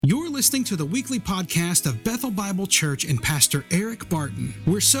You're listening to the weekly podcast of Bethel Bible Church and Pastor Eric Barton.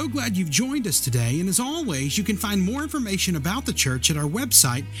 We're so glad you've joined us today, and as always, you can find more information about the church at our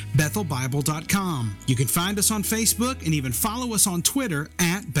website, bethelbible.com. You can find us on Facebook and even follow us on Twitter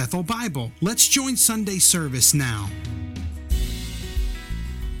at Bethel Bible. Let's join Sunday service now.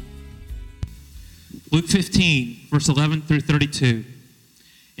 Luke 15, verse 11 through 32.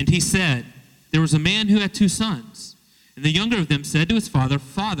 And he said, there was a man who had 2 sons. And the younger of them said to his father,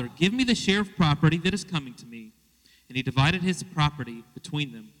 Father, give me the share of property that is coming to me. And he divided his property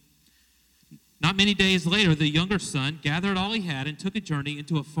between them. Not many days later, the younger son gathered all he had and took a journey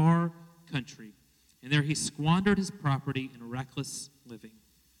into a far country. And there he squandered his property in reckless living.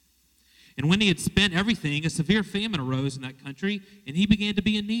 And when he had spent everything, a severe famine arose in that country, and he began to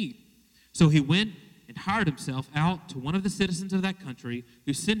be in need. So he went and hired himself out to one of the citizens of that country,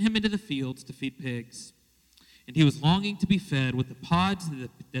 who sent him into the fields to feed pigs. And he was longing to be fed with the pods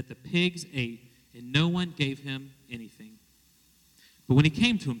that the pigs ate, and no one gave him anything. But when he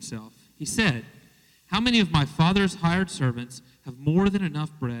came to himself, he said, how many of my father's hired servants have more than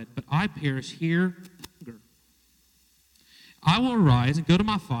enough bread, but I perish here with hunger? I will arise and go to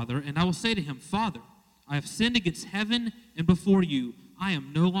my father, and I will say to him, Father, I have sinned against heaven and before you. I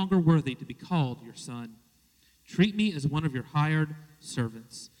am no longer worthy to be called your son. Treat me as one of your hired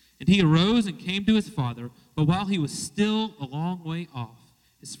servants. And he arose and came to his father, but while he was still a long way off,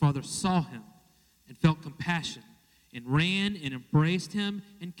 his father saw him and felt compassion, and ran and embraced him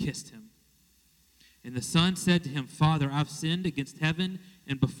and kissed him. And the son said to him, Father, I've sinned against heaven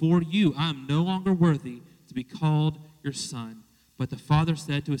and before you. I am no longer worthy to be called your son. But the father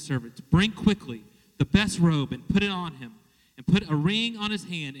said to his servants, bring quickly the best robe and put it on him, and put a ring on his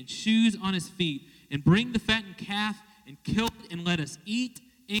hand and shoes on his feet, and bring the fattened calf and kill it, and let us eat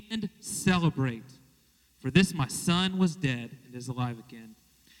and celebrate. For this my son was dead and is alive again,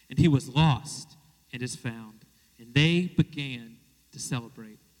 and he was lost and is found. And they began to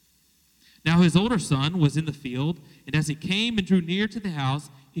celebrate. Now his older son was in the field, and as he came and drew near to the house,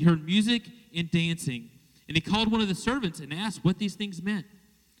 he heard music and dancing. And he called one of the servants and asked what these things meant.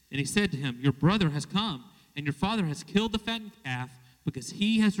 And he said to him, your brother has come, and your father has killed the fattened calf, because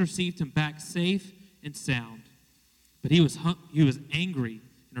he has received him back safe and sound. But he was angry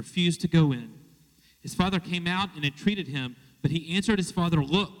and refused to go in. His father came out and entreated him, but he answered his father,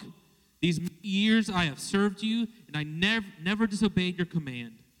 look, these many years I have served you, and I never disobeyed your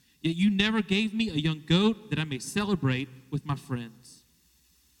command. Yet you never gave me a young goat that I may celebrate with my friends.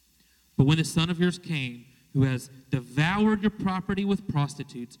 But when the son of yours came, who has devoured your property with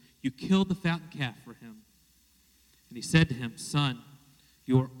prostitutes, you killed the fattened calf for him. And he said to him, Son,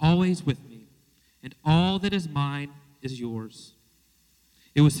 you are always with me, and all that is mine is yours.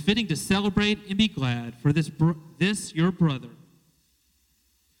 It was fitting to celebrate and be glad, for this your brother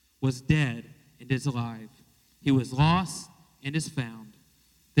was dead and is alive. He was lost and is found.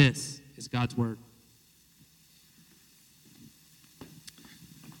 This is God's word.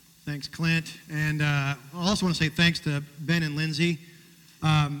 Thanks, Clint. And I also want to say thanks to Ben and Lindsay.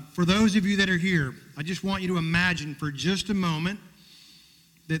 For those of you that are here, I just want you to imagine for just a moment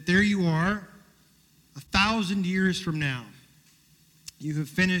that there you are 1,000 years from now. You have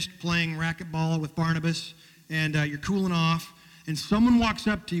finished playing racquetball with Barnabas, and you're cooling off, and someone walks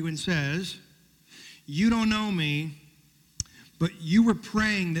up to you and says, you don't know me, but you were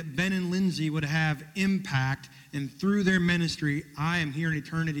praying that Ben and Lindsay would have impact, and through their ministry, I am here in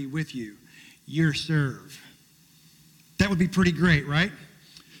eternity with you. You're served. That would be pretty great, right?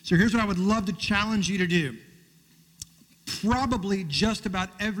 So here's what I would love to challenge you to do. Probably just about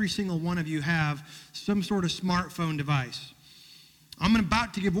every single one of you have some sort of smartphone device. I'm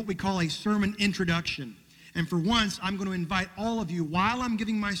about to give what we call a sermon introduction. And for once, I'm going to invite all of you, while I'm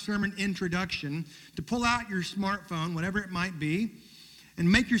giving my sermon introduction, to pull out your smartphone, whatever it might be,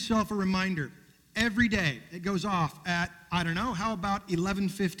 and make yourself a reminder. Every day, it goes off at, I don't know, how about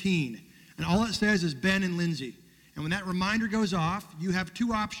 11:15? And all it says is Ben and Lindsay. And when that reminder goes off, you have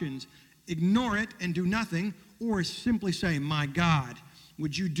 2 options. Ignore it and do nothing, or simply say, my God,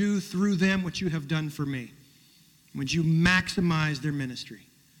 would you do through them what you have done for me? Would you maximize their ministry?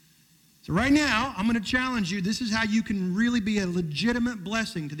 So right now, I'm going to challenge you. This is how you can really be a legitimate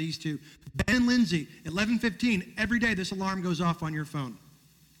blessing to these 2. Ben and Lindsay, 11:15, every day this alarm goes off on your phone.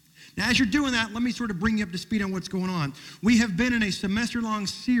 Now, as you're doing that, let me sort of bring you up to speed on what's going on. We have been in a semester-long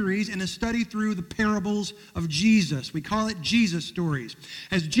series in a study through the parables of Jesus. We call it Jesus stories.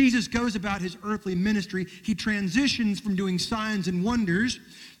 As Jesus goes about his earthly ministry, he transitions from doing signs and wonders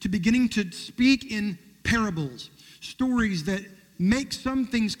to beginning to speak in parables, stories that make some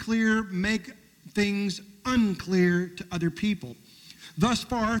things clear, make things unclear to other people. Thus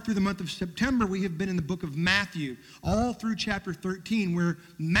far, through the month of September, we have been in the book of Matthew, all through chapter 13, where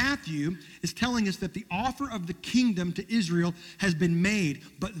Matthew is telling us that the offer of the kingdom to Israel has been made,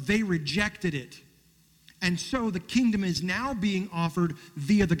 but they rejected it. And so the kingdom is now being offered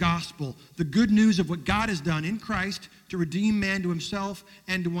via the gospel, the good news of what God has done in Christ to redeem man to himself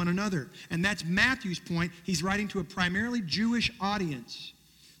and to one another. And that's Matthew's point. He's writing to a primarily Jewish audience,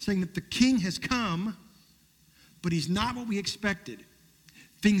 saying that the king has come, but he's not what we expected.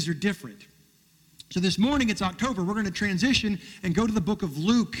 Things are different. So this morning, it's October. We're going to transition and go to the book of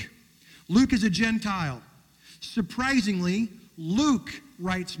Luke. Luke is a Gentile. Surprisingly, Luke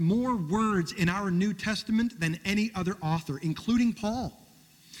writes more words in our New Testament than any other author, including Paul.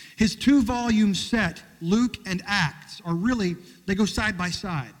 His 2-volume set, Luke and Acts, they go side by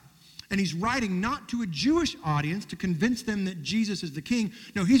side. And he's writing not to a Jewish audience to convince them that Jesus is the king.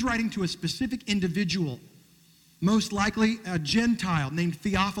 No, he's writing to a specific individual, most likely a Gentile named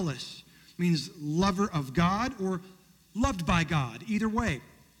Theophilus, means lover of God or loved by God, either way.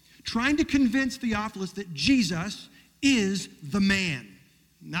 Trying to convince Theophilus that Jesus is the man.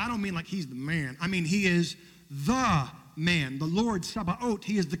 Now, I don't mean like he's the man. I mean he is the man, the Lord Sabaoth.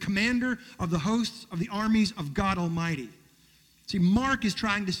 He is the commander of the hosts of the armies of God Almighty. See, Mark is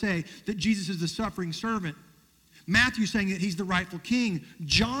trying to say that Jesus is the suffering servant. Matthew is saying that he's the rightful king.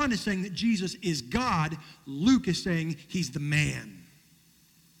 John is saying that Jesus is God. Luke is saying he's the man.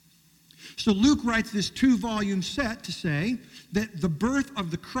 So Luke writes this 2-volume set to say that the birth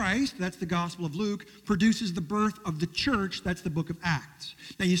of the Christ, that's the Gospel of Luke, produces the birth of the church, that's the book of Acts.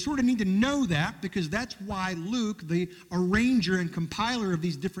 Now you sort of need to know that because that's why Luke, the arranger and compiler of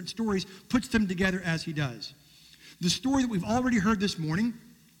these different stories, puts them together as he does. The story that we've already heard this morning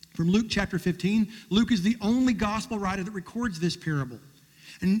from Luke chapter 15, Luke is the only gospel writer that records this parable.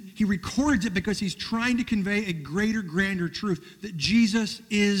 And he records it because he's trying to convey a greater, grander truth, that Jesus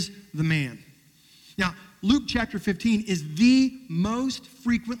is the man. Now, Luke chapter 15 is the most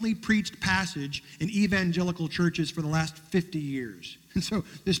frequently preached passage in evangelical churches for the last 50 years. And so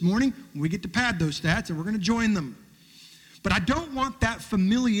this morning, we get to pad those stats and we're going to join them. But I don't want that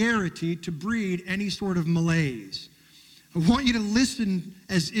familiarity to breed any sort of malaise. I want you to listen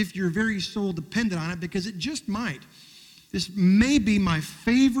as if your very soul depended on it, because it just might. This may be my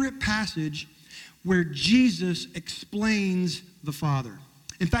favorite passage where Jesus explains the Father.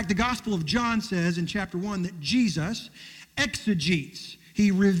 In fact, the Gospel of John says in chapter 1 that Jesus exegetes. He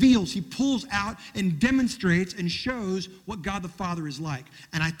reveals, he pulls out and demonstrates and shows what God the Father is like.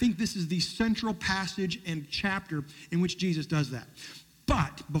 And I think this is the central passage and chapter in which Jesus does that.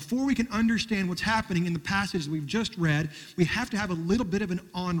 But before we can understand what's happening in the passage we've just read, we have to have a little bit of an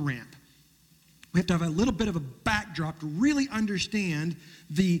on-ramp. We have to have a little bit of a backdrop to really understand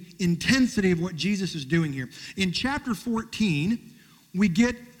the intensity of what Jesus is doing here. In chapter 14, we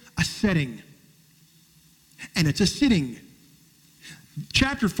get a setting, and it's a sitting.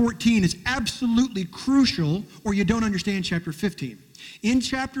 Chapter 14 is absolutely crucial, or you don't understand chapter 15. In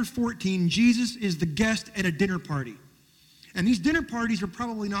chapter 14, Jesus is the guest at a dinner party. And these dinner parties are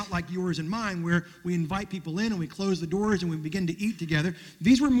probably not like yours and mine, where we invite people in and we close the doors and we begin to eat together.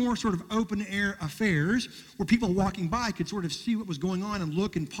 These were more sort of open-air affairs where people walking by could sort of see what was going on and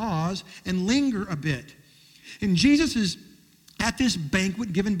look and pause and linger a bit. And Jesus is at this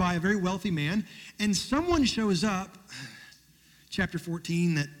banquet given by a very wealthy man, and someone shows up, chapter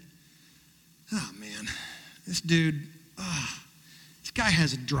 14, that, oh man, this dude, this guy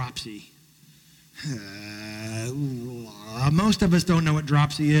has a dropsy. Most of us don't know what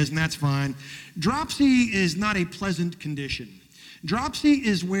dropsy is, and that's fine. Dropsy is not a pleasant condition. Dropsy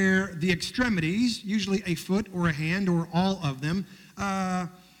is where the extremities, usually a foot or a hand or all of them,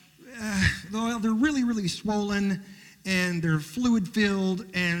 they're really, really swollen, and they're fluid-filled,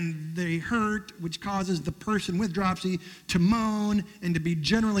 and they hurt, which causes the person with dropsy to moan and to be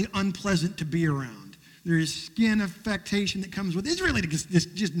generally unpleasant to be around. There is skin affectation that comes with it. It's really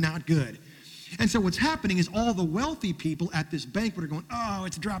just not good. And so what's happening is all the wealthy people at this banquet are going, oh,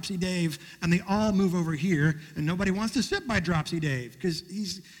 it's Dropsy Dave, and they all move over here, and nobody wants to sit by Dropsy Dave because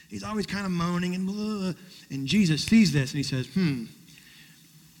he's always kind of moaning and blah. And Jesus sees this, and he says,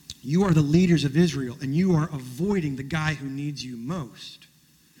 you are the leaders of Israel, and you are avoiding the guy who needs you most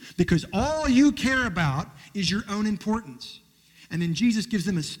because all you care about is your own importance. And then Jesus gives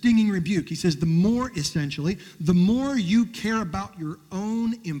them a stinging rebuke. He says, the more you care about your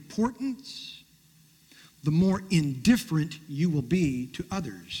own importance, the more indifferent you will be to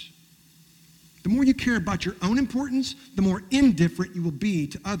others. The more you care about your own importance, the more indifferent you will be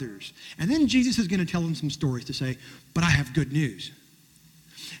to others. And then Jesus is going to tell them some stories to say, but I have good news.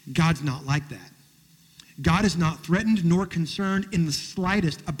 God's not like that. God is not threatened nor concerned in the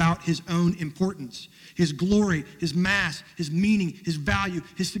slightest about his own importance, his glory, his mass, his meaning, his value,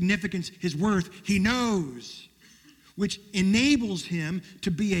 his significance, his worth. He knows, which enables him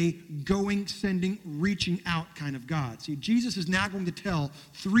to be a going, sending, reaching out kind of God. See, Jesus is now going to tell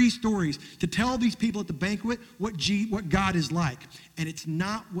 3 stories to tell these people at the banquet what God is like. And it's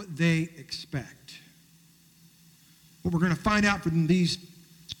not what they expect. What we're going to find out from these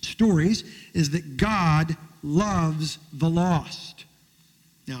stories is that God loves the lost.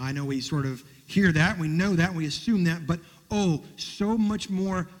 Now, I know we sort of hear that, we know that, we assume that, but so much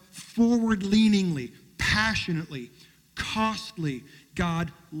more forward-leaningly, passionately, costly,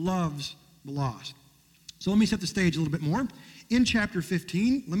 God loves the lost. So let me set the stage a little bit more. In chapter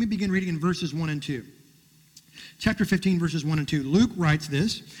 15, let me begin reading in verses 1 and 2. Chapter 15, verses 1 and 2. Luke writes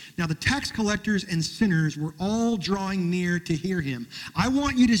this, "Now the tax collectors and sinners were all drawing near to hear him." I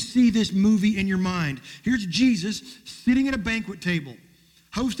want you to see this movie in your mind. Here's Jesus sitting at a banquet table,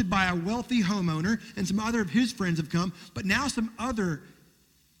 hosted by a wealthy homeowner, and some other of his friends have come, but now some other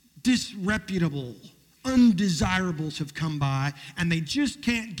disreputable, undesirables have come by, and they just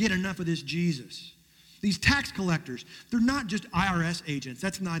can't get enough of this Jesus. These tax collectors, they're not just IRS agents.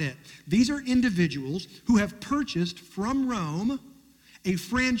 That's not it. These are individuals who have purchased from Rome a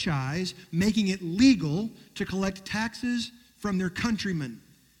franchise making it legal to collect taxes from their countrymen.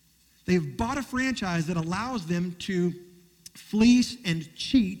 They've bought a franchise that allows them to fleece and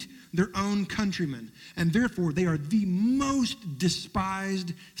cheat their own countrymen. And therefore, they are the most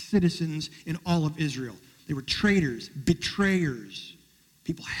despised citizens in all of Israel. They were traitors, betrayers.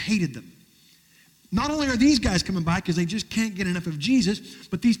 People hated them. Not only are these guys coming by because they just can't get enough of Jesus,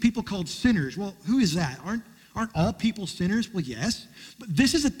 but these people called sinners. Well, who is that? Aren't all people sinners? Well, yes. But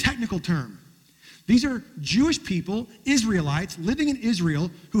this is a technical term. These are Jewish people, Israelites, living in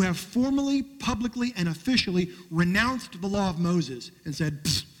Israel, who have formally, publicly, and officially renounced the law of Moses and said,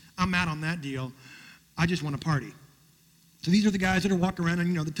 I'm out on that deal. I just want to party. So these are the guys that are walking around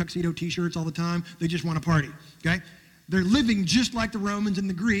in, the tuxedo t-shirts all the time. They just want to party, okay? They're living just like the Romans and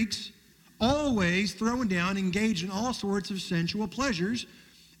the Greeks, always throwing down, engaged in all sorts of sensual pleasures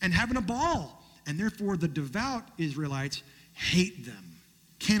and having a ball. And therefore, the devout Israelites hate them,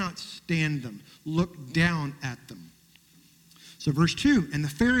 cannot stand them, look down at them. So verse 2, "And the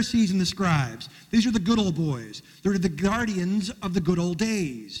Pharisees and the scribes," these are the good old boys. They're the guardians of the good old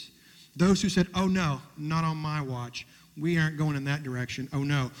days. Those who said, "Oh no, not on my watch. We aren't going in that direction. Oh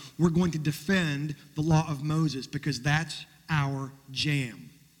no, we're going to defend the law of Moses because that's our jam."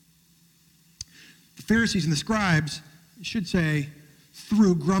 The Pharisees and the scribes should say,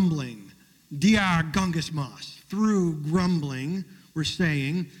 through grumbling, diar gongismos, through grumbling, we're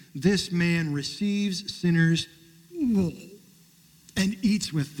saying, this man receives sinners and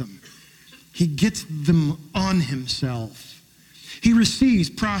eats with them. He gets them on himself. He receives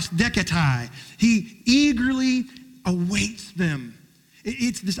prosdeketai. He eagerly awaits them.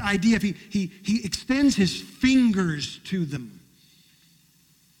 It's this idea of he extends his fingers to them.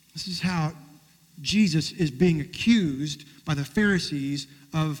 This is how Jesus is being accused by the Pharisees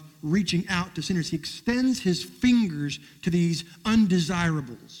of reaching out to sinners. He extends his fingers to these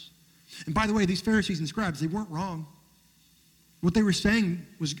undesirables. And by the way, these Pharisees and scribes, they weren't wrong. What they were saying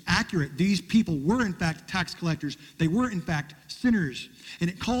was accurate. These people were, in fact, tax collectors. They were, in fact, sinners. And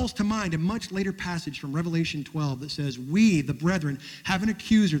it calls to mind a much later passage from Revelation 12 that says, "We, the brethren, have an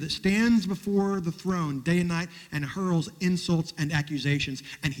accuser that stands before the throne day and night and hurls insults and accusations,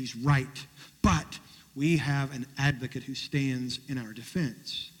 and he's right. But we have an advocate who stands in our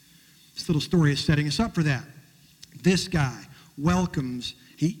defense." This little story is setting us up for that. This guy welcomes,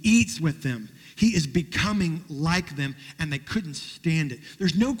 he eats with them. He is becoming like them, and they couldn't stand it.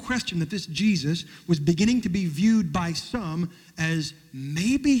 There's no question that this Jesus was beginning to be viewed by some as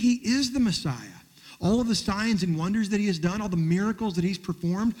maybe he is the Messiah. All of the signs and wonders that he has done, all the miracles that he's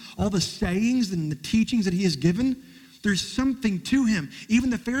performed, all the sayings and the teachings that he has given, there's something to him. Even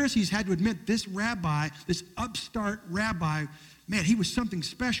the Pharisees had to admit this rabbi, this upstart rabbi, man, he was something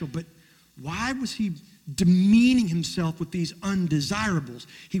special. But why was he demeaning himself with these undesirables?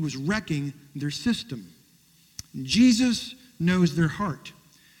 He was wrecking their system. Jesus knows their heart.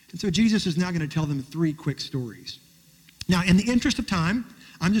 And so Jesus is now going to tell them 3 quick stories. Now, in the interest of time,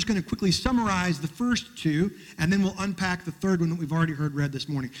 I'm just going to quickly summarize the first 2, and then we'll unpack the third one that we've already heard read this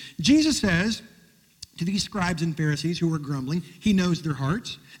morning. Jesus says to these scribes and Pharisees who are grumbling, he knows their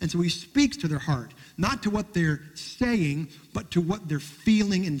hearts, and so he speaks to their heart, not to what they're saying, but to what they're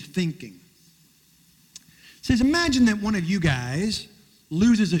feeling and thinking. He says, imagine that one of you guys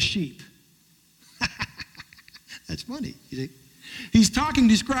loses a sheep. That's funny. You see? He's talking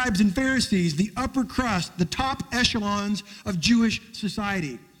to scribes and Pharisees, the upper crust, the top echelons of Jewish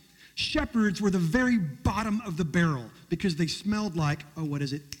society. Shepherds were the very bottom of the barrel because they smelled like,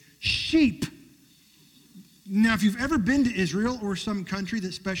 sheep. Now, if you've ever been to Israel or some country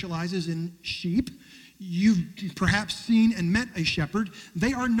that specializes in sheep, you've perhaps seen and met a shepherd.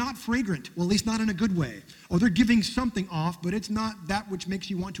 They are not fragrant, well, at least not in a good way. Oh, they're giving something off, but it's not that which makes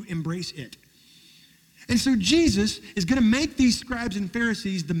you want to embrace it. And so Jesus is going to make these scribes and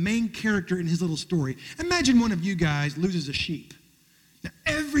Pharisees the main character in his little story. Imagine one of you guys loses a sheep. Now,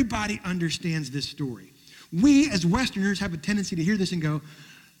 everybody understands this story. We as Westerners have a tendency to hear this and go,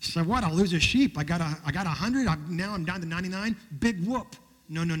 so what, I'll lose a sheep. I got 100, now I'm down to 99. Big whoop.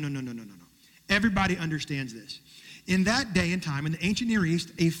 No. Everybody understands this. In that day and time, in the ancient Near East,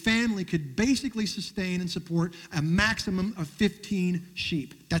 a family could basically sustain and support a maximum of 15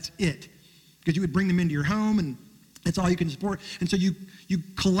 sheep. That's it. Because you would bring them into your home, and that's all you can support. And so you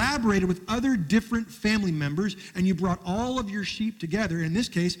collaborated with other different family members, and you brought all of your sheep together. In this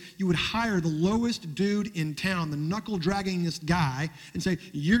case, you would hire the lowest dude in town, the knuckle-draggingest guy, and say,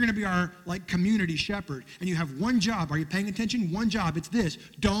 you're going to be our community shepherd. And you have one job. Are you paying attention? One job. It's this.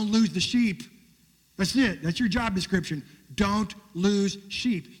 Don't lose the sheep. That's it. That's your job description. Don't lose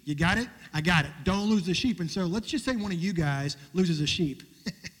sheep. You got it? I got it. Don't lose the sheep. And so let's just say one of you guys loses a sheep.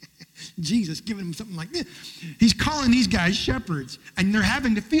 Jesus giving them something like this. He's calling these guys shepherds, and they're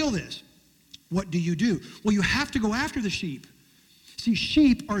having to feel this. What do? Well, you have to go after the sheep. See,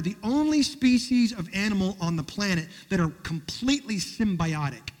 sheep are the only species of animal on the planet that are completely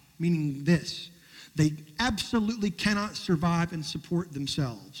symbiotic, meaning this. They absolutely cannot survive and support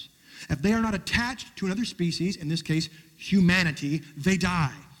themselves. If they are not attached to another species, in this case, humanity, they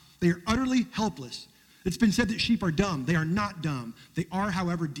die. They are utterly helpless. It's been said that sheep are dumb. They are not dumb. They are,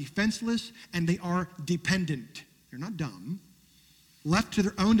 however, defenseless, and they are dependent. They're not dumb. Left to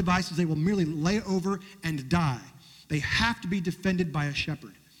their own devices, they will merely lay over and die. They have to be defended by a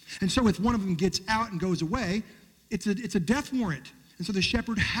shepherd. And so if one of them gets out and goes away, it's a death warrant. And so the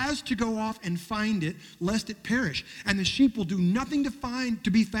shepherd has to go off and find it, lest it perish. And the sheep will do nothing to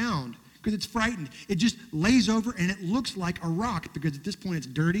be found, because it's frightened. It just lays over, and it looks like a rock, because at this point it's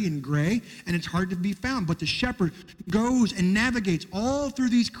dirty and gray, and it's hard to be found. But the shepherd goes and navigates all through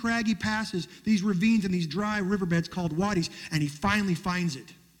these craggy passes, these ravines, and these dry riverbeds called wadis, and he finally finds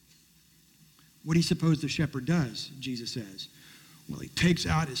it. What do you suppose the shepherd does, Jesus says? Well, he takes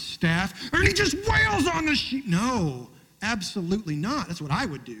out his staff, and he just wails on the sheep. No, absolutely not. That's what I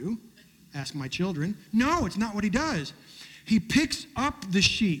would do. Ask my children. No, it's not what he does. He picks up the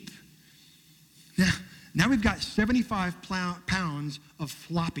sheep. Now we've got 75 pounds of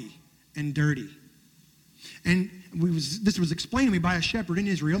floppy and dirty. And this was explained to me by a shepherd in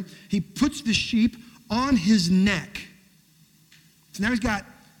Israel. He puts the sheep on his neck. So now he's got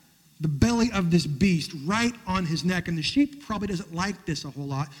the belly of this beast right on his neck. And the sheep probably doesn't like this a whole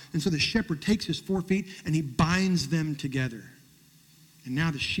lot. And so the shepherd takes his forefeet and he binds them together. And now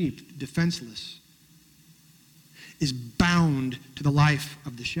the sheep, defenseless, is bound to the life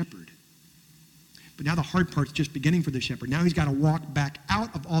of the shepherd. But now the hard part's just beginning for the shepherd. Now he's got to walk back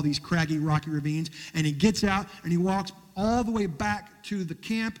out of all these craggy, rocky ravines, and he gets out and he walks all the way back to the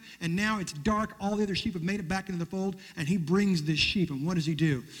camp, and now it's dark. All the other sheep have made it back into the fold, and he brings this sheep, and what does he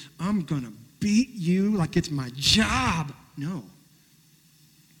do? I'm going to beat you like it's my job. No.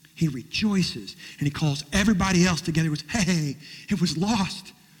 He rejoices, and he calls everybody else together. He goes, hey, it was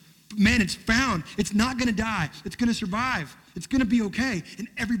lost. But man, it's found. It's not going to die. It's going to survive. It's going to be okay, and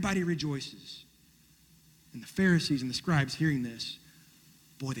everybody rejoices. And the Pharisees and the scribes hearing this,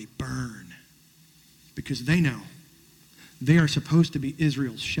 boy, they burn, because they know they are supposed to be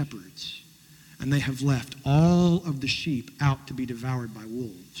Israel's shepherds, and they have left all of the sheep out to be devoured by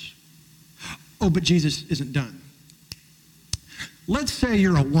wolves. Oh, but Jesus isn't done. Let's say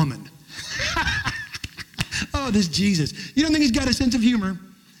you're a woman. Oh, this Jesus. You don't think he's got a sense of humor?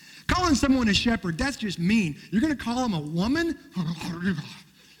 Calling someone a shepherd, that's just mean. You're going to call him a woman?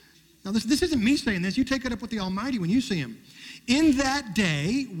 Now, this isn't me saying this. You take it up with the Almighty when you see him. In that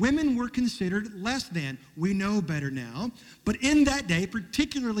day, women were considered less than. We know better now. But in that day,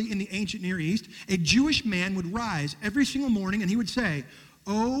 particularly in the ancient Near East, a Jewish man would rise every single morning and he would say,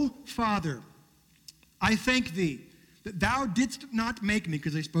 "O Father, I thank thee that thou didst not make me,"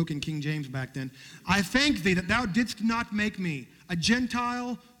 because they spoke in King James back then. "I thank thee that thou didst not make me a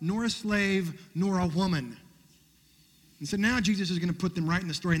Gentile, nor a slave, nor a woman." And so now Jesus is going to put them right in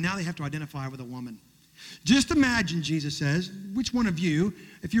the story. And now they have to identify with a woman. Just imagine, Jesus says, which one of you,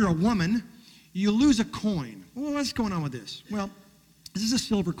 if you're a woman, you lose a coin. Well, what's going on with this? Well, This is a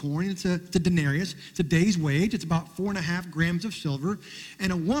silver coin. It's a denarius. It's a day's wage. It's about 4.5 grams of silver.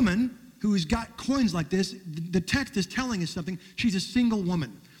 And a woman who's got coins like this, the text is telling us something. She's a single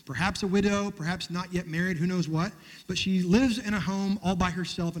woman, perhaps a widow, perhaps not yet married, who knows what. But she lives in a home all by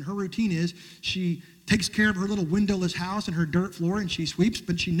herself, and her routine is she takes care of her little windowless house and her dirt floor, and she sweeps,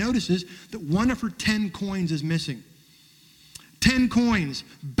 but she notices that one of her 10 coins is missing. 10 coins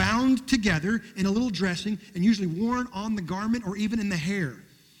bound together in a little dressing and usually worn on the garment or even in the hair.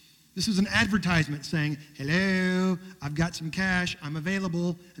 This is an advertisement saying, hello, I've got some cash, I'm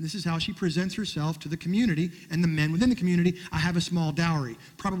available. And this is how she presents herself to the community and the men within the community. I have a small dowry,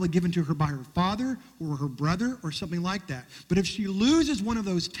 probably given to her by her father or her brother or something like that. But if she loses one of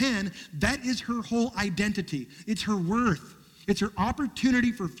those 10, that is her whole identity. It's her worth. It's her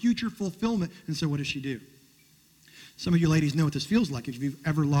opportunity for future fulfillment. And so what does she do? Some of you ladies know what this feels like if you've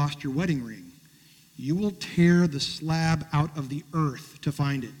ever lost your wedding ring. You will tear the slab out of the earth to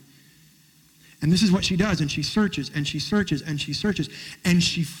find it. And this is what she does, and she searches, and she searches, and she searches, and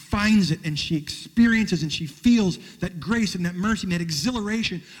she finds it, and she experiences, and she feels that grace and that mercy and that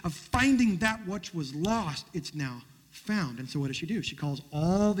exhilaration of finding that which was lost, it's now found. And so what does she do? She calls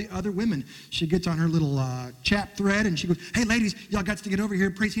all the other women. She gets on her little chat thread, and she goes, hey, ladies, y'all got to get over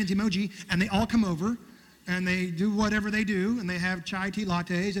here, praise hands emoji, and they all come over. And they do whatever they do, and they have chai tea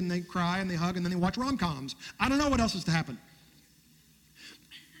lattes, and they cry, and they hug, and then they watch rom-coms. I don't know what else is to happen.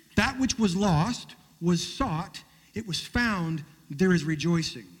 That which was lost was sought. It was found. There is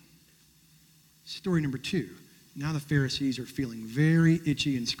rejoicing. Story number 2. Now the Pharisees are feeling very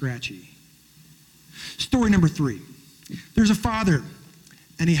itchy and scratchy. Story number 3. There's a father,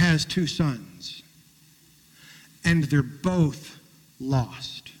 and he has 2 sons. And they're both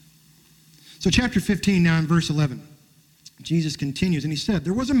lost. So chapter 15 now in verse 11, Jesus continues, and he said,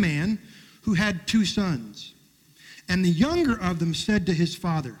 there was a man who had 2 sons, and the younger of them said to his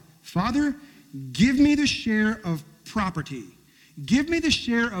father, Father, give me the share of property. Give me the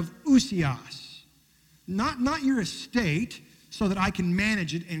share of ousios. Not your estate so that I can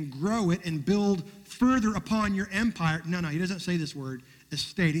manage it and grow it and build further upon your empire. No, he doesn't say this word,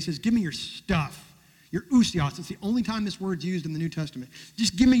 estate. He says, give me your stuff. Your ousios. It's the only time this word's used in the New Testament.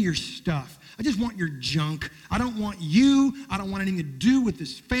 Just give me your stuff. I just want your junk. I don't want you. I don't want anything to do with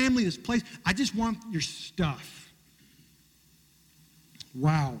this family, this place. I just want your stuff.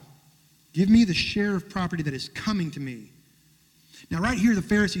 Wow. Give me the share of property that is coming to me. Now, right here, the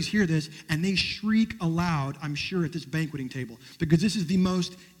Pharisees hear this, and they shriek aloud, I'm sure, at this banqueting table, because this is the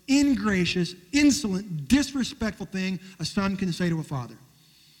most ingracious, insolent, disrespectful thing a son can say to a father.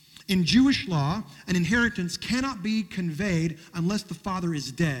 In Jewish law, an inheritance cannot be conveyed unless the father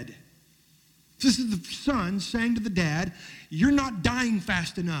is dead. This is the son saying to the dad, you're not dying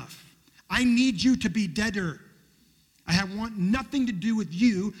fast enough. I need you to be deader. I want nothing to do with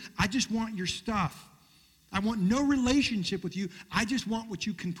you. I just want your stuff. I want no relationship with you. I just want what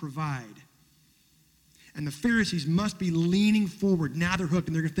you can provide. And the Pharisees must be leaning forward. Now they're hooked,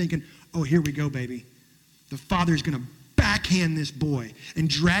 and they're thinking, oh, here we go, baby. The father's going to backhand this boy and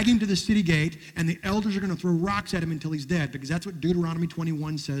drag him to the city gate, and the elders are going to throw rocks at him until he's dead, because that's what Deuteronomy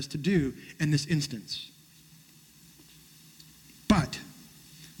 21 says to do in this instance. But,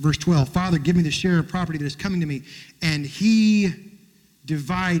 verse 12, Father, give me the share of property that is coming to me. And he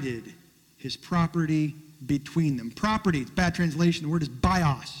divided his property between them. Property, it's bad translation. The word is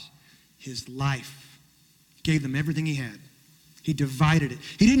bios, his life. Gave them everything he had. He divided it.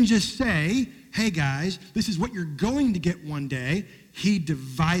 He didn't just say, hey guys, this is what you're going to get one day. He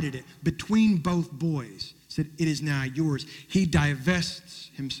divided it between both boys. Said, it is now yours. He divests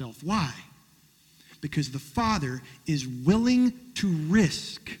himself. Why? Because the father is willing to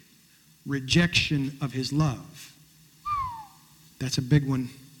risk rejection of his love. That's a big one.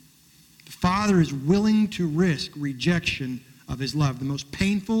 The father is willing to risk rejection of his love. The most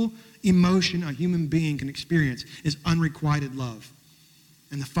painful emotion a human being can experience is unrequited love.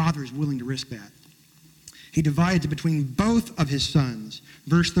 And the father is willing to risk that. He divides it between both of his sons.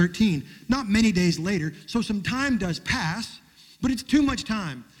 Verse 13, not many days later, so some time does pass, but it's too much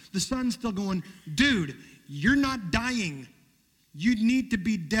time. The son's still going, dude, you're not dying. You need to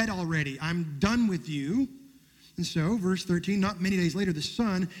be dead already. I'm done with you. And so, verse 13, not many days later, the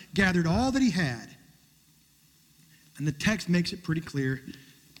son gathered all that he had. And the text makes it pretty clear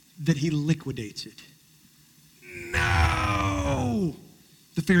that he liquidates it. No!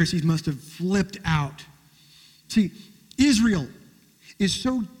 The Pharisees must have flipped out. See, Israel is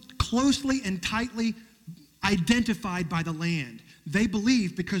so closely and tightly identified by the land. they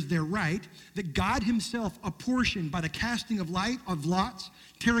believe, because they're right, that God himself apportioned by the casting of lots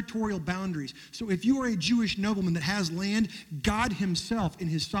territorial boundaries. So if you are a Jewish nobleman that has land, God himself in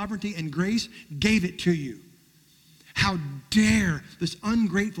his sovereignty and grace gave it to you. How dare this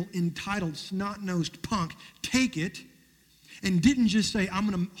ungrateful, entitled, snot-nosed punk take it and didn't just say, I'm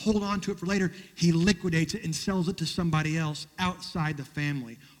going to hold on to it for later. He liquidates it and sells it to somebody else outside the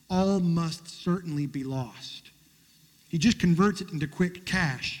family. All must certainly be lost. He just converts it into quick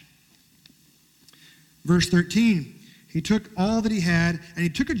cash. Verse 13, he took all that he had, and he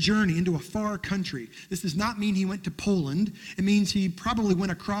took a journey into a far country. This does not mean he went to Poland. It means he probably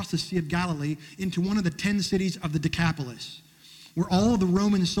went across the Sea of Galilee into one of the 10 cities of the Decapolis, where all of the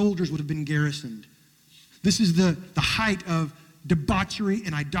Roman soldiers would have been garrisoned. This is the height of debauchery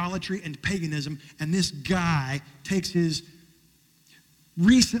and idolatry and paganism, and this guy takes his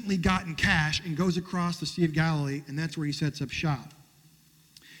recently gotten cash and goes across the Sea of Galilee, and that's where he sets up shop,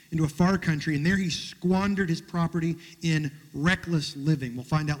 into a far country, and there he squandered his property in reckless living. We'll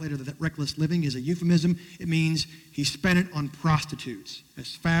find out later that reckless living is a euphemism. It means he spent it on prostitutes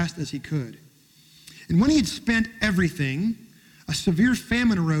as fast as he could. And when he had spent everything, a severe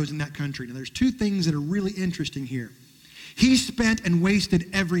famine arose in that country. Now, there's two things that are really interesting here. He spent and wasted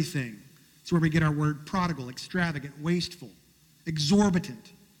everything. That's where we get our word prodigal, extravagant, wasteful,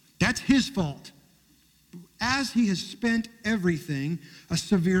 exorbitant. That's his fault. As he has spent everything, a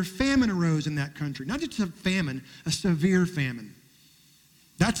severe famine arose in that country. Not just a famine, a severe famine.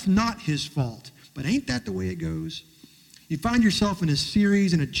 That's not his fault. But ain't that the way it goes? You find yourself in a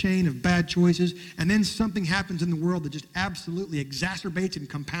series and a chain of bad choices, and then something happens in the world that just absolutely exacerbates and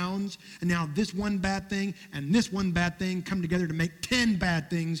compounds, and now this one bad thing and this one bad thing come together to make 10 bad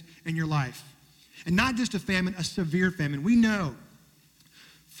things in your life. And not just a famine, a severe famine. We know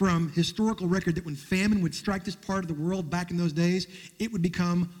from historical record that when famine would strike this part of the world back in those days, it would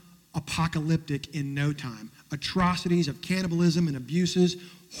become apocalyptic in no time. Atrocities of cannibalism and abuses,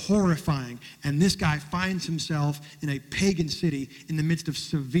 horrifying. And this guy finds himself in a pagan city in the midst of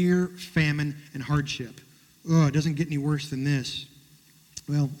severe famine and hardship. Oh, it doesn't get any worse than this.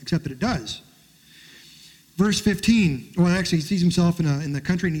 Well, except that it does. Verse 15, well, actually, he sees himself in the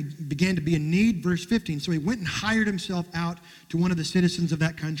country and he began to be in need. Verse 15, so he went and hired himself out to one of the citizens of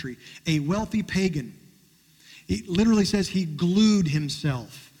that country, a wealthy pagan. It literally says he glued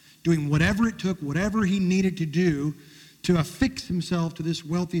himself, doing whatever it took, whatever he needed to do to affix himself to this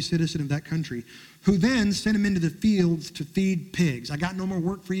wealthy citizen of that country, who then sent him into the fields to feed pigs. I got no more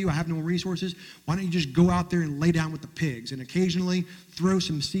work for you. I have no more resources. Why don't you just go out there and lay down with the pigs and occasionally throw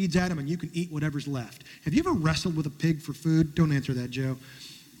some seeds at them and you can eat whatever's left. Have you ever wrestled with a pig for food? Don't answer that, Joe.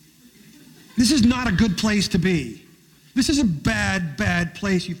 This is not a good place to be. This is a bad, bad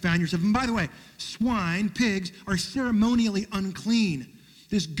place you found yourself. And by the way, swine, pigs, are ceremonially unclean.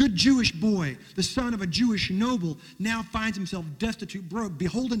 This good Jewish boy, the son of a Jewish noble, now finds himself destitute, broke,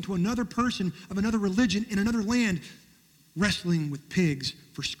 beholden to another person of another religion in another land, wrestling with pigs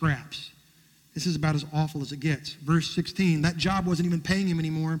for scraps. This is about as awful as it gets. Verse 16, that job wasn't even paying him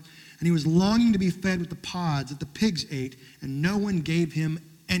anymore, and he was longing to be fed with the pods that the pigs ate, and no one gave him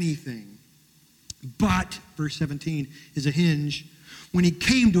anything. But, verse 17, is a hinge. When he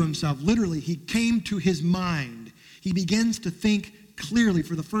came to himself, literally, he came to his mind. He begins to think clearly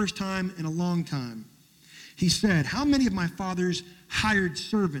for the first time in a long time. He said, how many of my father's hired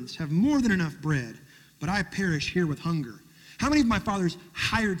servants have more than enough bread, but I perish here with hunger? How many of my father's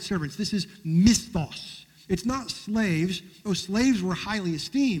hired servants? This is misthos. It's not slaves. Oh, slaves were highly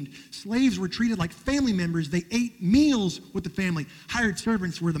esteemed. Slaves were treated like family members. They ate meals with the family. Hired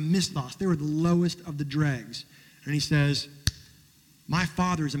servants were the misthos. They were the lowest of the dregs. And he says, my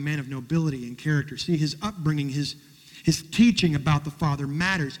father is a man of nobility and character. See, his upbringing, his teaching about the Father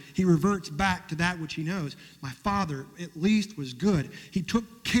matters. He reverts back to that which he knows. My father, at least, was good. He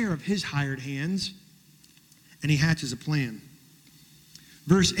took care of his hired hands, and he hatches a plan.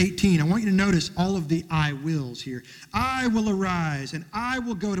 Verse 18, I want you to notice all of the I wills here. I will arise, and I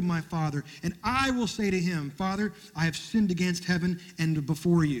will go to my father, and I will say to him, Father, I have sinned against heaven and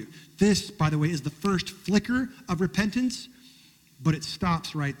before you. This, by the way, is the first flicker of repentance, but it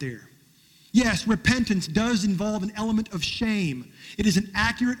stops right there. Yes, repentance does involve an element of shame. It is an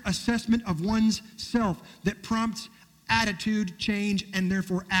accurate assessment of one's self that prompts attitude change and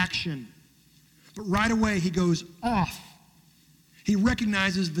therefore action. But right away, he goes off. He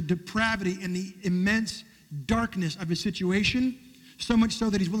recognizes the depravity and the immense darkness of his situation, so much so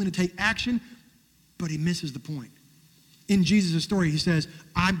that he's willing to take action, but he misses the point. In Jesus' story, he says,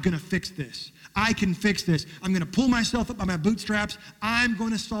 I'm going to fix this. I can fix this. I'm going to pull myself up by my bootstraps. I'm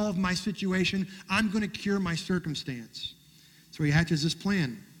going to solve my situation. I'm going to cure my circumstance. That's So he hatches this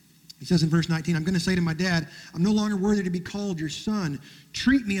plan. He says in verse 19, I'm going to say to my dad, I'm no longer worthy to be called your son.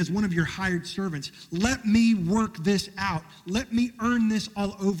 Treat me as one of your hired servants. Let me work this out. Let me earn this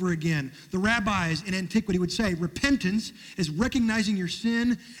all over again. The rabbis in antiquity would say repentance is recognizing your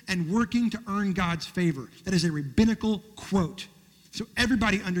sin and working to earn God's favor. That is a rabbinical quote. So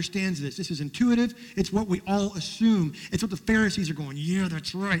everybody understands this. This is intuitive. It's what we all assume. It's what the Pharisees are going, yeah,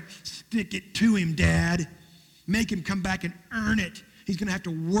 that's right. Stick it to him, Dad. Make him come back and earn it. He's going to have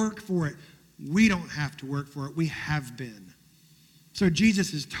to work for it. We don't have to work for it. We have been. So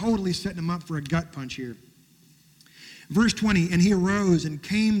Jesus is totally setting him up for a gut punch here. Verse 20, and he arose and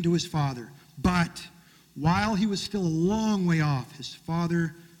came to his father. But while he was still a long way off, his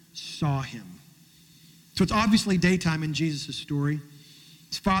father saw him. So it's obviously daytime in Jesus' story.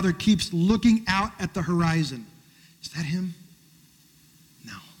 His father keeps looking out at the horizon. Is that him?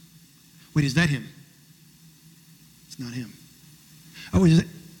 No. Wait, is that him? It's not him. Oh, is it?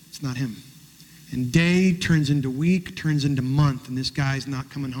 It's not him. And day turns into week, turns into month, and this guy's not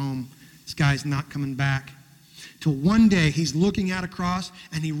coming home. This guy's not coming back. Till one day he's looking out across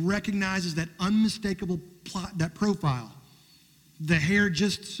and he recognizes that unmistakable that profile. The hair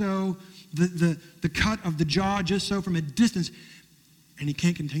just so, the cut of the jaw just so from a distance. And he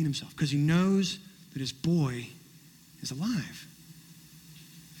can't contain himself because he knows that his boy is alive.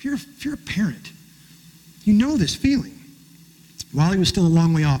 If you're a parent, you know this feeling. While he was still a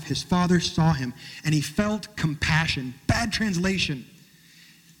long way off, his father saw him, and he felt compassion. Bad translation.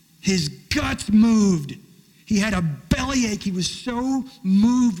 His guts moved. He had a bellyache. He was so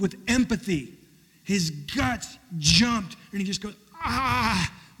moved with empathy. His guts jumped, and he just goes, ah,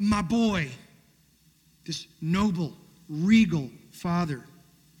 my boy. This noble, regal father.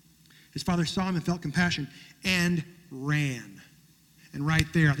 His father saw him and felt compassion and ran. And right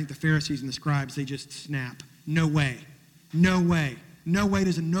there, I think the Pharisees and the scribes, they just snap. No way. No way. No way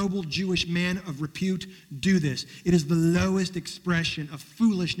does a noble Jewish man of repute do this. It is the lowest expression of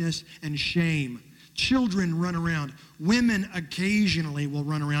foolishness and shame. Children run around. Women occasionally will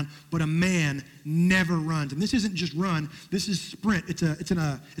run around, but a man never runs. And this isn't just run. This is sprint. It's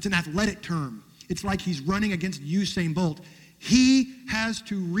an athletic term. It's like he's running against Usain Bolt. He has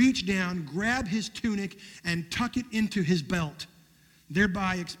to reach down, grab his tunic, and tuck it into his belt,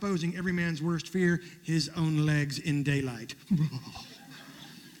 thereby exposing every man's worst fear, his own legs in daylight.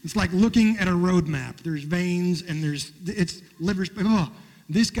 It's like looking at a road map. There's veins and it's livers. Oh,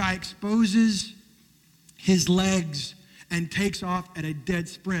 this guy exposes his legs and takes off at a dead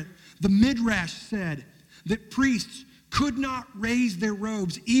sprint. The Midrash said that priests could not raise their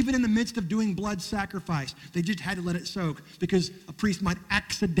robes even in the midst of doing blood sacrifice. They just had to let it soak because a priest might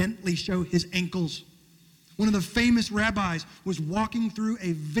accidentally show his ankles. One of the famous rabbis was walking through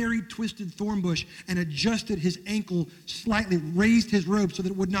a very twisted thorn bush and adjusted his ankle slightly, raised his robe so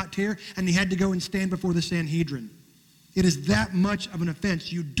that it would not tear, and he had to go and stand before the Sanhedrin. It is that much of an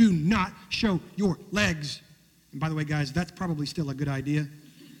offense. You do not show your legs. And by the way, guys, that's probably still a good idea.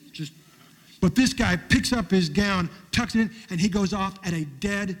 But this guy picks up his gown, tucks it in, and he goes off at a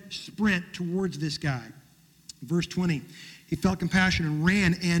dead sprint towards this guy. Verse 20, he felt compassion and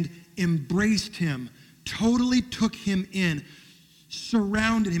ran and embraced him. Totally took him in,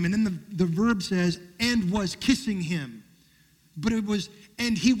 surrounded him. And then the verb says, and was kissing him. But it was,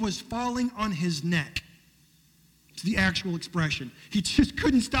 and he was falling on his neck. It's the actual expression. He just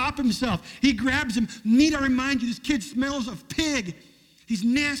couldn't stop himself. He grabs him. Need I remind you, this kid smells of pig. He's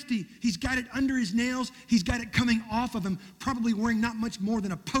nasty. He's got it under his nails. He's got it coming off of him, probably wearing not much more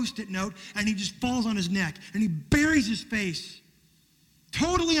than a Post-it note, and he just falls on his neck, and he buries his face.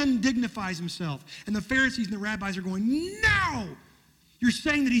 Totally undignifies himself. And the Pharisees and the rabbis are going, no! You're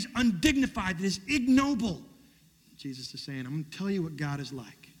saying that he's undignified, that he's ignoble. Jesus is saying, I'm going to tell you what God is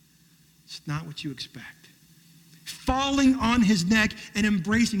like. It's not what you expect. Falling on his neck and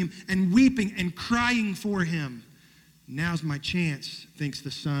embracing him and weeping and crying for him. Now's my chance, thinks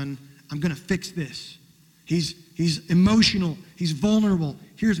the son. I'm going to fix this. He's emotional. He's vulnerable.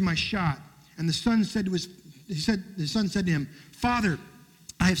 Here's my shot. And the son said to him, Father,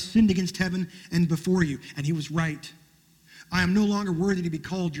 I have sinned against heaven and before you. And he was right. I am no longer worthy to be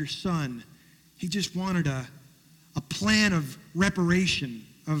called your son. He just wanted a plan of reparation,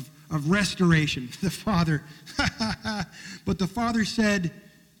 of restoration. The father. But the father said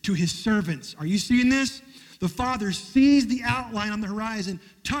to his servants, are you seeing this? The father sees the outline on the horizon,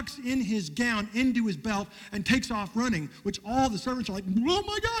 tucks in his gown into his belt, and takes off running, which all the servants are like, oh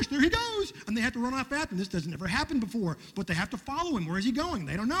my gosh, there he goes. And they have to run off after him. This doesn't ever happen before, but they have to follow him. Where is he going?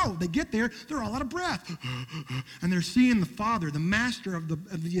 They don't know. They get there, they're all out of breath. And they're seeing the father, the master of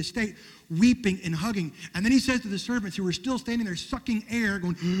the estate, weeping and hugging. And then he says to the servants who are still standing there sucking air,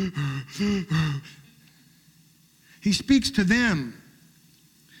 going, he speaks to them.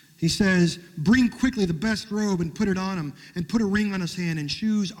 He says, bring quickly the best robe and put it on him, and put a ring on his hand and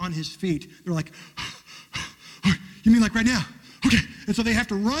shoes on his feet. They're like, you mean like right now? Okay. And so they have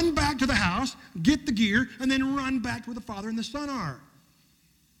to run back to the house, get the gear, and then run back to where the father and the son are.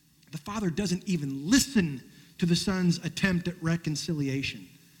 The father doesn't even listen to the son's attempt at reconciliation.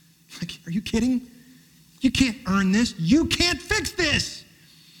 Like, are you kidding? You can't earn this. You can't fix this.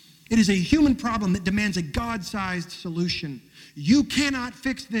 It is a human problem that demands a God-sized solution. You cannot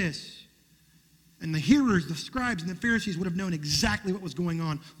fix this. And the hearers, the scribes, and the Pharisees would have known exactly what was going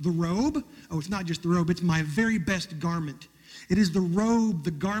on. The robe, oh, it's not just the robe, it's my very best garment. It is the robe,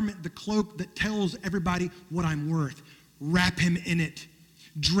 the garment, the cloak that tells everybody what I'm worth. Wrap him in it.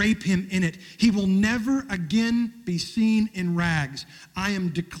 Drape him in it. He will never again be seen in rags. I am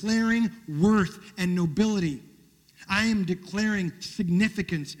declaring worth and nobility. I am declaring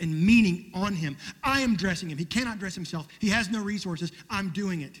significance and meaning on him. I am dressing him. He cannot dress himself. He has no resources. I'm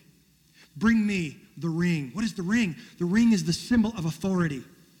doing it. Bring me the ring. What is the ring? The ring is the symbol of authority.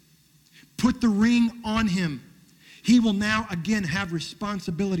 Put the ring on him. He will now again have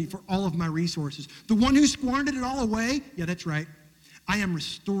responsibility for all of my resources. The one who squandered it all away, yeah, that's right. I am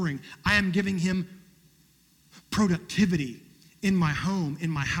restoring. I am giving him productivity in my home, in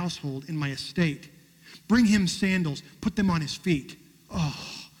my household, in my estate. Bring him sandals. Put them on his feet. Oh,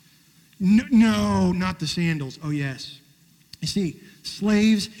 no, not the sandals. Oh, yes. You see,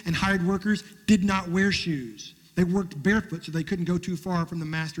 slaves and hired workers did not wear shoes. They worked barefoot so they couldn't go too far from the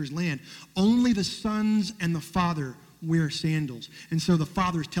master's land. Only the sons and the father wear sandals. And so the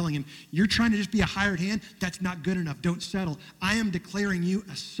father is telling him, you're trying to just be a hired hand? That's not good enough. Don't settle. I am declaring you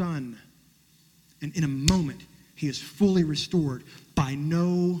a son. And in a moment, he is fully restored by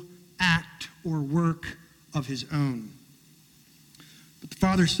no act or work of his own. But the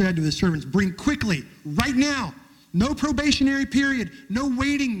father said to the servants, bring quickly, right now. No probationary period, no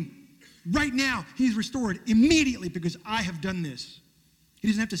waiting. Right now, he's restored immediately because I have done this. He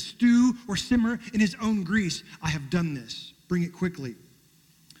doesn't have to stew or simmer in his own grease. I have done this. Bring it quickly.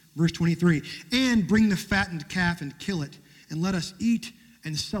 Verse 23, and bring the fattened calf and kill it, and let us eat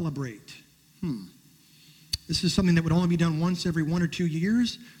and celebrate. This is something that would only be done once every 1 or 2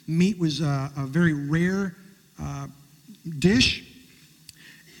 years. Meat was a very rare dish.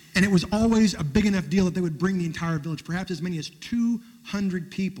 And it was always a big enough deal that they would bring the entire village, perhaps as many as 200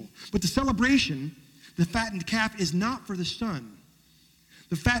 people. But the celebration, the fattened calf, is not for the son.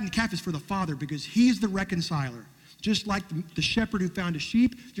 The fattened calf is for the father because he's the reconciler. Just like the shepherd who found a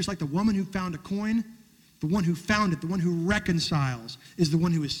sheep, just like the woman who found a coin, the one who found it, the one who reconciles, is the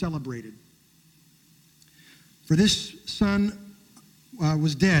one who is celebrated. For this son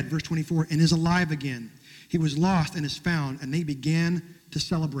was dead, verse 24, and is alive again. He was lost and is found, and they began to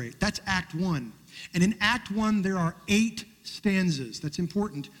celebrate. That's Act 1. And in Act 1, there are 8 stanzas. That's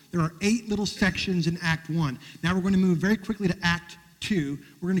important. There are 8 little sections in Act 1. Now we're going to move very quickly to Act 2.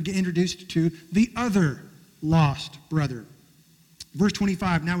 We're going to get introduced to the other lost brother. Verse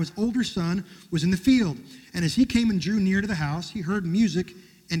 25, now his older son was in the field, and as he came and drew near to the house, he heard music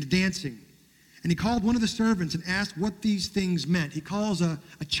and dancing. And he called one of the servants and asked what these things meant. He calls a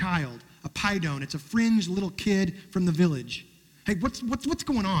child, a paidon. It's a fringe little kid from the village. Hey, what's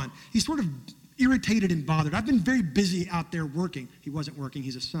going on? He's sort of irritated and bothered. I've been very busy out there working. He wasn't working.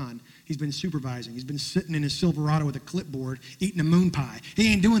 He's a son. He's been supervising. He's been sitting in his Silverado with a clipboard eating a moon pie.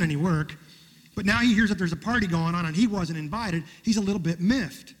 He ain't doing any work. But now he hears that there's a party going on and he wasn't invited. He's a little bit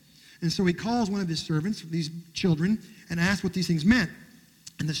miffed. And so he calls one of his servants, these children, and asks what these things meant.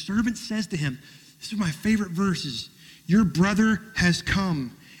 And the servant says to him, this is my favorite verses, your brother has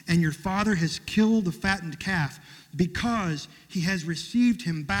come and your father has killed the fattened calf because he has received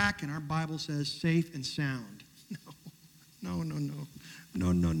him back, and our Bible says safe and sound. No.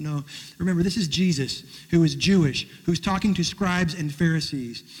 Remember, this is Jesus, who is Jewish, who's talking to scribes and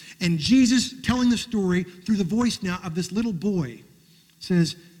Pharisees. And Jesus, telling the story through the voice now of this little boy,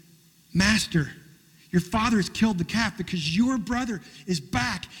 says, Master, your father has killed the calf because your brother is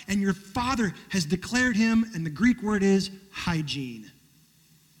back, and your father has declared him, and the Greek word is hygiene.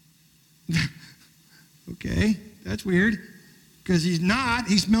 Okay, that's weird, because he's not.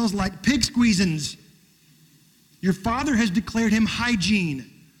 He smells like pig squeezins. Your father has declared him hygiene.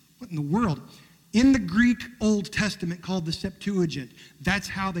 What in the world? In the Greek Old Testament called the Septuagint, that's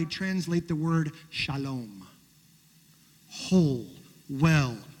how they translate the word shalom. Whole,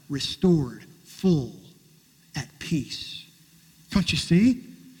 well, restored, full, at peace. Don't you see?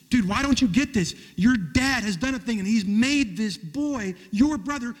 Dude, why don't you get this? Your dad has done a thing and he's made this boy, your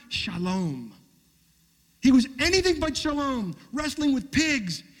brother, shalom. He was anything but shalom, wrestling with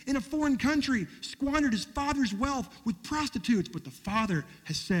pigs in a foreign country, squandered his father's wealth with prostitutes. But the father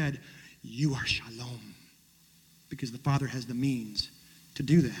has said, you are shalom, because the father has the means to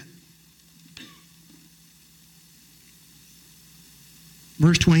do that.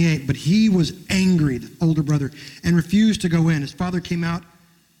 Verse 28, but he was angry, the older brother, and refused to go in. His father came out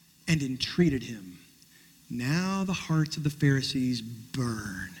and entreated him. Now the hearts of the Pharisees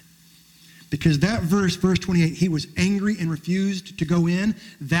burn. Because that verse 28, he was angry and refused to go in,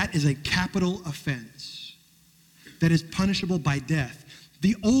 that is a capital offense. That is punishable by death.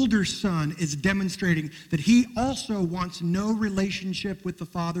 The older son is demonstrating that he also wants no relationship with the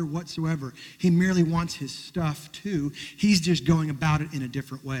father whatsoever. He merely wants his stuff too. He's just going about it in a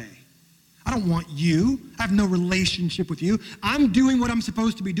different way. I don't want you. I have no relationship with you. I'm doing what I'm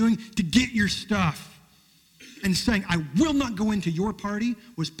supposed to be doing to get your stuff. And saying, I will not go into your party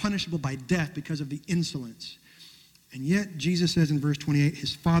was punishable by death because of the insolence. And yet, Jesus says in verse 28,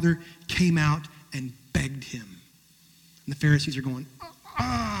 his father came out and begged him. And the Pharisees are going,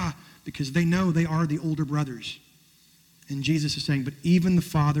 because they know they are the older brothers. And Jesus is saying, but even the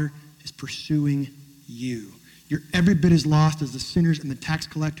Father is pursuing you. You're every bit as lost as the sinners and the tax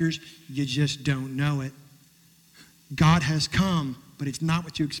collectors. You just don't know it. God has come, but it's not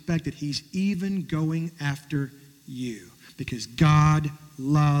what you expected. He's even going after you because God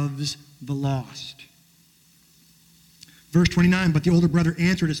loves the lost. Verse 29, but the older brother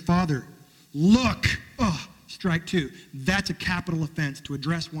answered his father, look, strike two. That's a capital offense to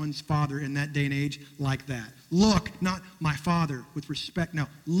address one's father in that day and age like that. Look, not my father with respect. No,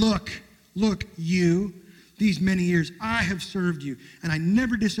 look, you. These many years I have served you, and I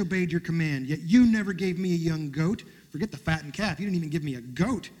never disobeyed your command, yet you never gave me a young goat. Forget the fattened calf. You didn't even give me a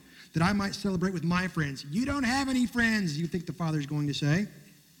goat that I might celebrate with my friends. You don't have any friends, you think the father's going to say.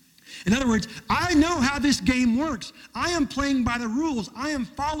 In other words, I know how this game works. I am playing by the rules. I am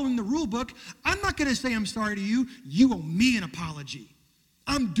following the rule book. I'm not going to say I'm sorry to you. You owe me an apology.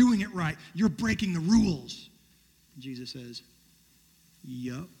 I'm doing it right. You're breaking the rules. Jesus says,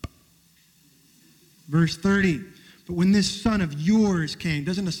 yup. Verse 30, but when this son of yours came,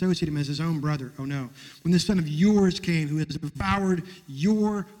 doesn't associate him as his own brother. Oh no. When this son of yours came who has devoured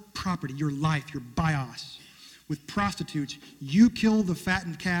your property, your life, your bios, with prostitutes, you kill the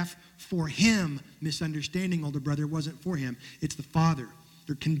fattened calf for him. Misunderstanding, older brother, wasn't for him. It's the father.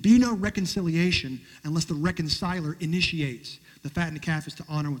 There can be no reconciliation unless the reconciler initiates. The fattened calf is to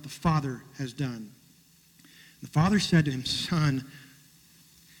honor what the father has done. The father said to him, son,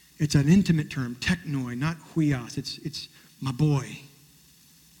 it's an intimate term, teknoi, not huios. It's my boy.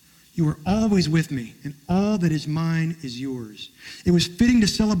 You are always with me, and all that is mine is yours. It was fitting to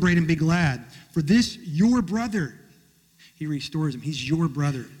celebrate and be glad, for this, your brother, he restores him, he's your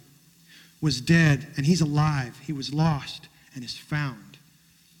brother, was dead, and he's alive. He was lost and is found.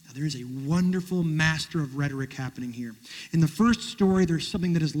 Now, there is a wonderful master of rhetoric happening here. In the first story, there's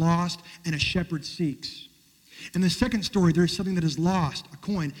something that is lost, and a shepherd seeks. In the second story, there is something that is lost, a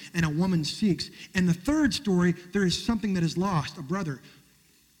coin, and a woman seeks. In the third story, there is something that is lost, a brother.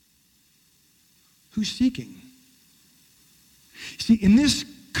 Who's seeking? See, in this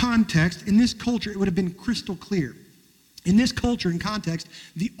context, in this culture, it would have been crystal clear. In this culture and context,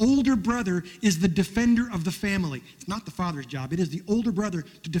 the older brother is the defender of the family. It's not the father's job. It is the older brother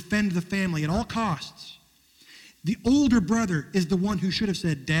to defend the family at all costs. The older brother is the one who should have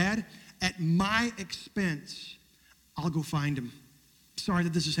said, Dad, at my expense, I'll go find him. Sorry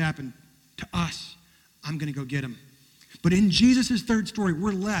that this has happened to us. I'm going to go get him. But in Jesus' third story,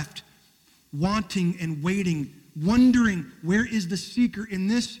 we're left wanting and waiting, wondering, where is the seeker in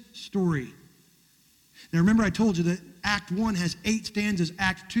this story? Now remember I told you that Act 1 has 8 stanzas.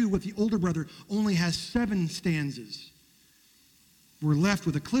 Act 2, with the older brother, only has 7 stanzas. We're left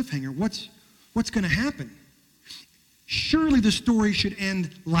with a cliffhanger. What's going to happen? Surely the story should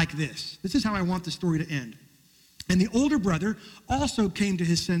end like this. This is how I want the story to end. And the older brother also came to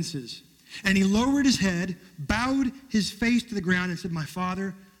his senses. And he lowered his head, bowed his face to the ground, and said, my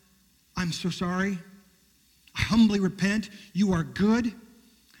father, I'm so sorry. I humbly repent. You are good.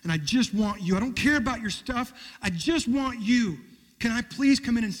 And I just want you. I don't care about your stuff. I just want you. Can I please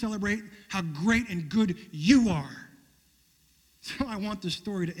come in and celebrate how great and good you are? So I want this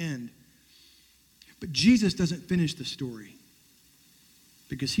story to end. But Jesus doesn't finish the story.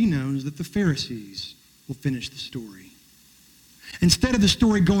 because he knows that the Pharisees will finish the story. Instead of the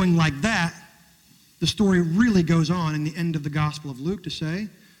story going like that, the story really goes on in the end of the Gospel of Luke to say,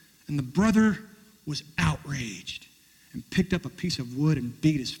 and the brother was outraged and picked up a piece of wood and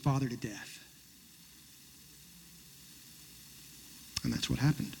beat his father to death. And that's what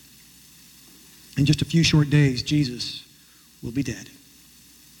happened. In just a few short days, Jesus will be dead.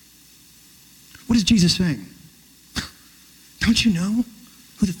 What is Jesus saying? Don't you know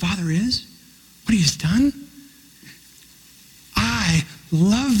who the Father is? What he has done? I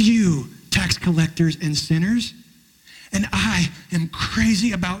love you, tax collectors and sinners, and I am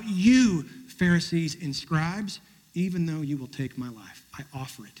crazy about you, Pharisees and scribes, even though you will take my life. I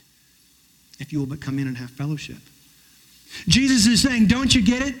offer it if you will but come in and have fellowship. Jesus is saying, don't you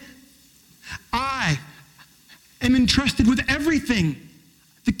get it? I am entrusted with everything.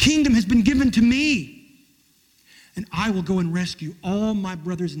 The kingdom has been given to me. And I will go and rescue all my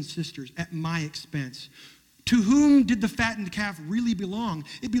brothers and sisters at my expense. To whom did the fattened calf really belong?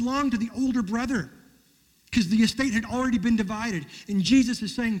 It belonged to the older brother, because the estate had already been divided. And Jesus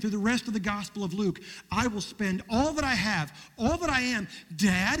is saying through the rest of the Gospel of Luke, I will spend all that I have, all that I am.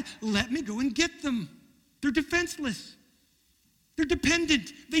 Dad, let me go and get them. They're defenseless. They're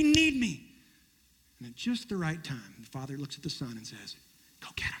dependent. They need me. And at just the right time, the father looks at the son and says, go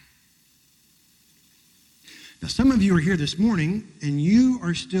get them. Now, some of you are here this morning, and you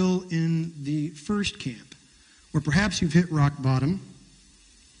are still in the first camp, where perhaps you've hit rock bottom,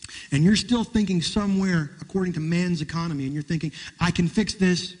 and you're still thinking somewhere according to man's economy, and you're thinking, I can fix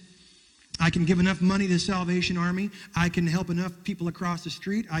this. I can give enough money to the Salvation Army. I can help enough people across the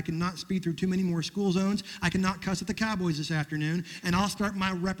street. I can not speed through too many more school zones. I can not cuss at the Cowboys this afternoon, and I'll start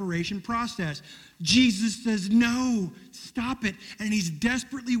my reparation process. Jesus says, no, stop it. And he's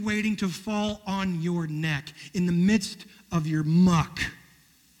desperately waiting to fall on your neck in the midst of your muck.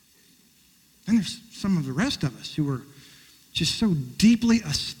 And there's some of the rest of us who are just so deeply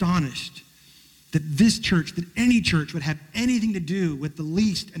astonished that this church, that any church would have anything to do with the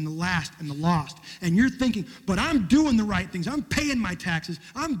least and the last and the lost. And you're thinking, but I'm doing the right things. I'm paying my taxes.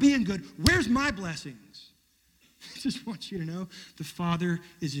 I'm being good. Where's my blessings? I just want you to know the Father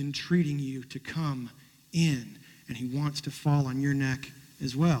is entreating you to come in, and he wants to fall on your neck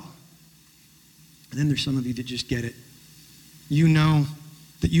as well. And then there's some of you that just get it. You know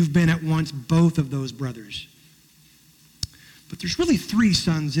that you've been at once both of those brothers. But there's really three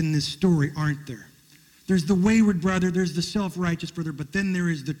sons in this story, aren't there? There's the wayward brother, there's the self-righteous brother, but then there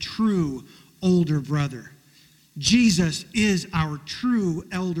is the true older brother. Jesus is our true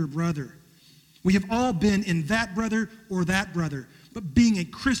elder brother. We have all been in that brother or that brother, but being a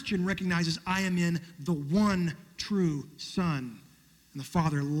Christian recognizes I am in the one true Son, and the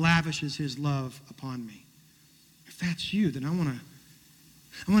Father lavishes his love upon me. If that's you, then I want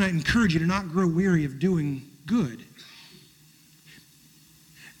to encourage you to not grow weary of doing good.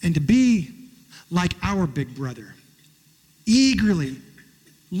 And to be like our big brother, eagerly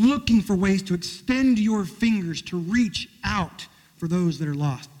looking for ways to extend your fingers to reach out for those that are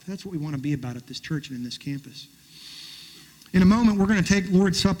lost. That's what we want to be about at this church and in this campus. In a moment, we're going to take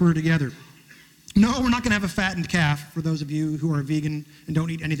Lord's Supper together. No, we're not going to have a fattened calf for those of you who are vegan and don't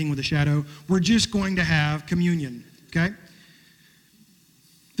eat anything with a shadow. We're just going to have communion, okay?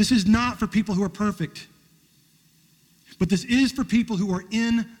 This is not for people who are perfect. But this is for people who are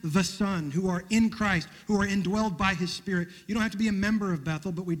in the Son, who are in Christ, who are indwelled by his Spirit. You don't have to be a member of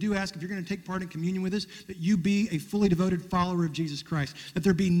Bethel, but we do ask if you're going to take part in communion with us, that you be a fully devoted follower of Jesus Christ, that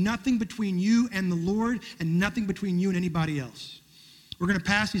there be nothing between you and the Lord and nothing between you and anybody else. We're going to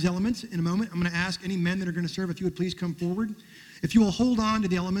pass these elements in a moment. I'm going to ask any men that are going to serve if you would please come forward. If you will hold on to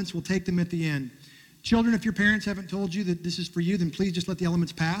the elements, we'll take them at the end. Children, if your parents haven't told you that this is for you, then please just let the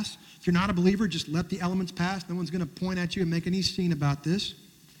elements pass. If you're not a believer, just let the elements pass. No one's going to point at you and make any scene about this.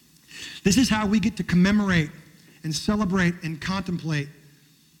 This is how we get to commemorate and celebrate and contemplate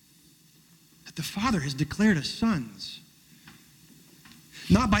that the Father has declared us sons.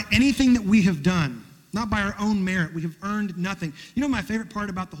 Not by anything that we have done, not by our own merit. We have earned nothing. You know what my favorite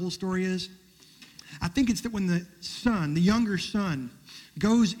part about the whole story is? I think it's that when the son, the younger son,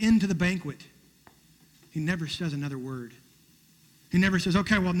 goes into the banquet, he never says another word. He never says,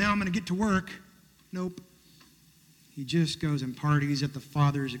 okay, well, now I'm going to get to work. Nope. He just goes and parties at the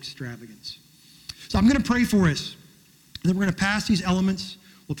Father's extravagance. So I'm going to pray for us. And then we're going to pass these elements.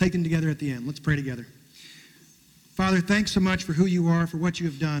 We'll take them together at the end. Let's pray together. Father, thanks so much for who you are, for what you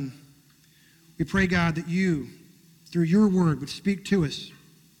have done. We pray, God, that you, through your word, would speak to us.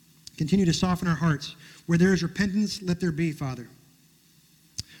 Continue to soften our hearts. Where there is repentance, let there be, Father.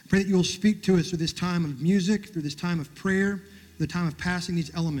 Pray that you will speak to us through this time of music, through this time of prayer, the time of passing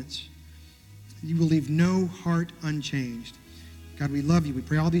these elements, you will leave no heart unchanged. God, we love you. We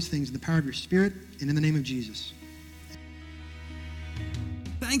pray all these things in the power of your Spirit and in the name of Jesus.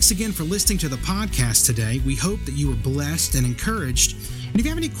 Thanks again for listening to the podcast today. We hope that you were blessed and encouraged. And if you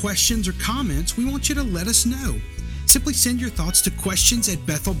have any questions or comments, we want you to let us know. Simply send your thoughts to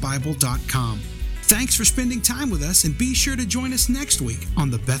questions@bethelbible.com. Thanks for spending time with us, and be sure to join us next week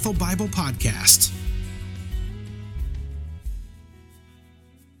on the Bethel Bible Podcast.